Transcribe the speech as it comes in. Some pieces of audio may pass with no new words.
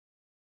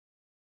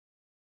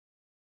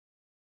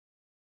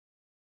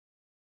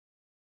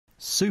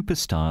Super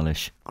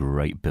stylish,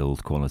 great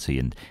build quality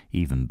and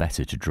even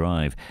better to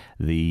drive.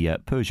 The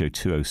Peugeot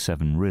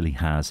 207 really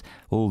has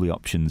all the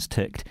options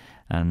ticked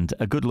and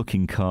a good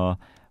looking car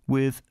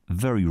with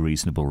very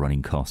reasonable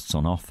running costs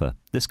on offer.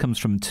 This comes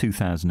from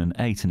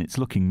 2008 and it's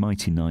looking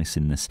mighty nice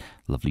in this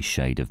lovely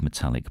shade of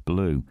metallic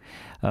blue.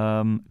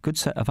 Good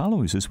set of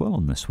alloys as well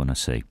on this one, I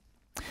see.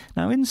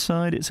 Now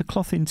inside it's a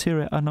cloth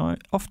interior, and I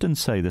often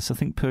say this, I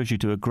think Peugeot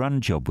do a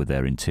grand job with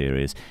their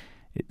interiors.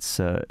 It's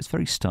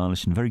very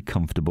stylish and very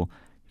comfortable.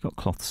 You've got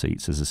cloth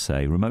seats, as I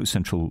say, remote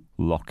central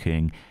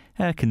locking,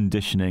 air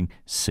conditioning,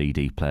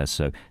 CD player,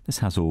 so this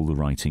has all the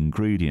right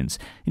ingredients.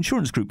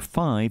 Insurance Group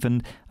 5,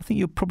 and I think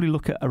you'll probably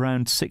look at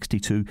around 60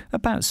 to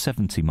about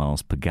 70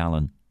 miles per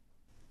gallon.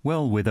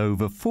 Well, with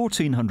over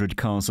 1,400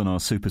 cars on our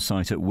super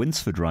site at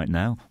Winsford right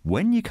now,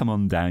 when you come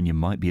on down you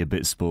might be a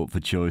bit sport for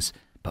choice,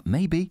 but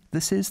maybe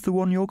this is the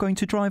one you're going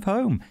to drive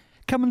home.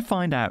 Come and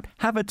find out,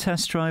 have a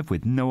test drive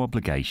with no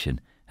obligation,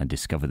 and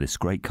discover this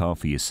great car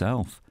for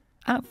yourself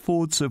at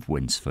Fords of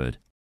Winsford.